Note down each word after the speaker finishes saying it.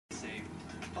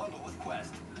bundle with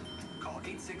Quest. Call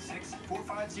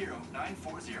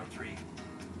 866-450-9403.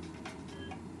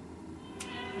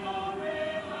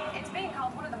 It's being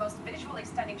called one of the most visually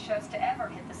stunning shows to ever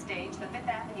hit the stage. The Fifth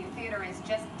Avenue Theater is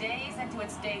just days into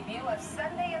its debut of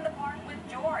Sunday in the Park with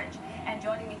George. And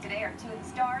joining me today are two of the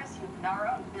stars, Hugh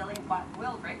Panaro and Billie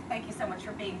Wildrick. Thank you so much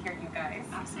for being here, you guys.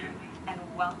 Absolutely. And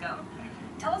welcome.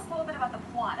 Tell us a little bit about the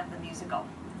plot of the musical.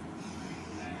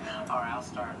 All right, I'll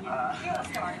start. You'll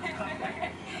start.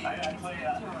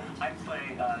 I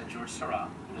play George Seurat,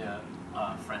 the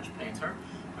French painter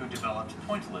who developed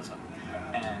pointillism,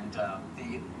 and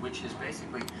which is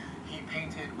basically he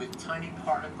painted with tiny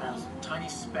particles, tiny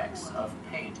specks of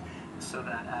paint, so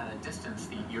that at a distance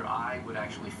your eye would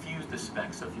actually fuse the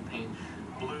specks. So if you paint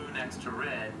blue next to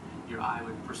red, your eye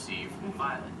would perceive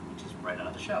violet, which is right out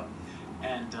of the show.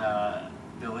 And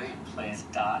Billie plays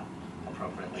Dot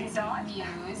appropriately. Dot?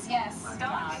 Muse, yes.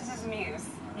 Dot is his muse.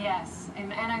 Yes,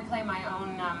 and I play my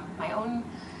own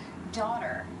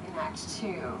daughter in Act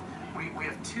 2. We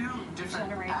have two different.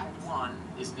 Generations. Act 1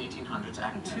 is in the 1800s.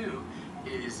 Act 2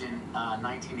 is in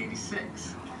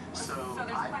 1986. So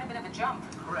there's quite a bit of a jump.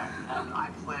 Correct. And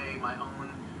I play my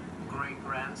own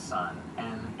great-grandson,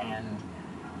 and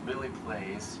Billie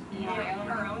plays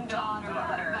her own daughter.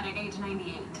 But at age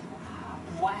 98.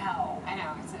 Wow. I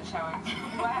know, it's showing.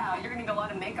 Wow, you're going to need a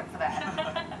lot of makeup for that.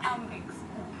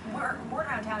 Word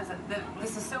around town is that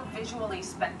this is so visually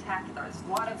spectacular. There's a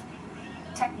lot of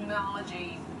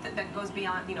technology that goes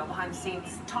beyond, behind the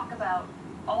scenes. Talk about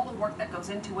all the work that goes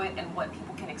into it and what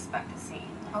people can expect to see.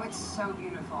 Oh, it's so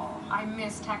beautiful. I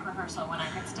miss tech rehearsal when I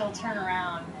could still turn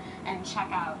around and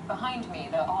check out behind me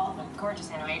all the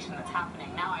gorgeous animation that's happening.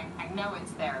 Now I know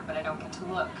it's there, but I don't get to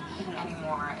look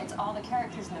anymore. It's all the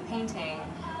characters in the painting.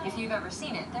 If you've ever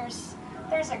seen it, there's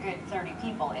a good 30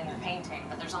 people in the painting,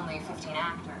 but there's only 15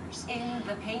 actors. In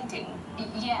the painting?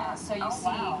 Yeah, so you see,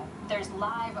 wow. There's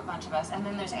live a bunch of us, and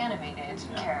then there's animated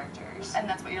characters. And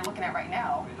that's what you're looking at right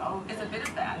now. Oh, is a bit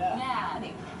of that. Yeah.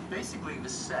 Basically, the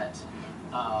set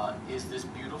is this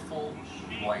beautiful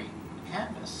white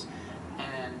canvas,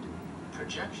 and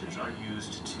projections are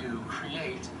used to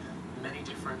create many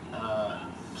different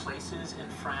places in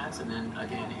France, and then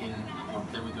again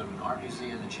then we go to an art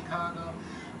museum in Chicago,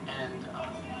 and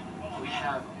we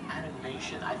have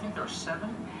animation. I think there are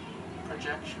 7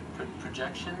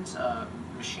 projections,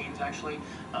 machines actually,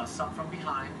 some from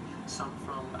behind, some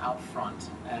from out front,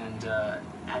 and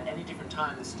at any different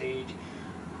time the stage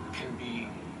can be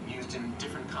used in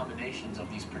different combinations of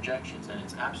these projections, and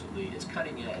it's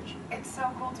cutting edge. It's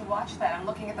so cool to watch that. I'm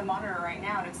looking at the monitor right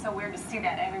now, and it's so weird to see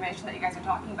that animation that you guys are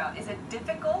talking about. Is it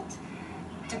difficult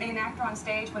to be an actor on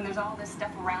stage when there's all this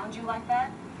stuff around you like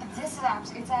that? It's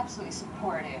absolutely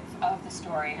supportive of the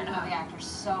story and of the actors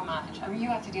so much. I mean, you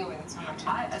have to deal with it so much.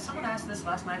 Someone asked this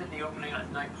last night at the opening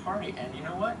night party, and you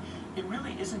know what? It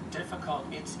really isn't difficult.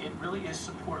 It really is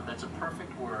supportive. That's a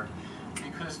perfect word,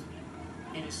 because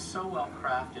it is so well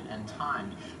crafted and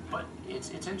timed. But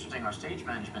it's interesting. Our stage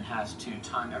management has to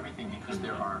time everything because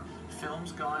there are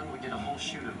films going. We did a whole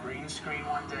shoot of green screen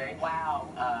one day. Wow.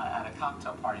 At a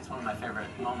cocktail party. It's one of my favorite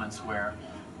moments where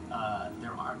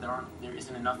there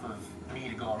isn't enough of me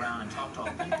to go around and talk to all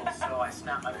the people. So I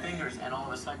snap my fingers, and all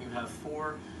of a sudden you have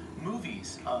 4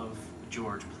 movies of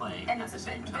George playing and at the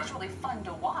same time. It's visually fun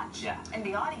to watch. Yeah. And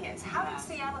the audience. How did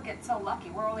Seattle get so lucky?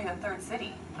 We're only the 3rd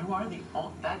city.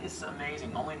 That is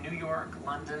amazing. Only New York,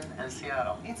 London, and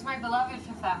Seattle. It's my beloved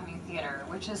Fifth Avenue Theater,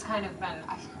 which has kind of been,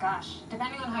 gosh,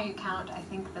 depending on how you count, I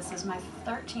think this is my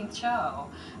 13th show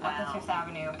at the Fifth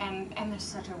Avenue, and there's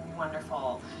such a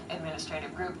wonderful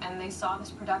administrative group, and they saw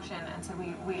this production and said,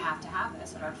 we have to have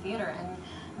this at our theater, and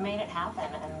made it happen,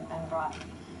 and brought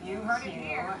you heard it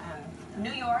here.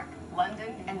 New York,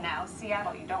 London, and now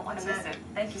Seattle. You don't want to miss it.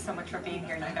 Thank you so much for being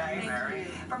here, you guys. Thank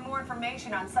you. For more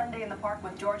information on Sunday in the Park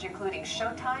with George, including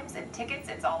showtimes and tickets,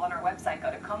 it's all on our website. Go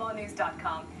to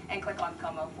KomoNews.com and click on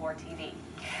Komo 4 TV.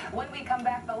 When we come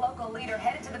back, the local leader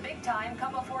headed to the big time,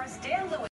 Komo 4's Dan Lewis.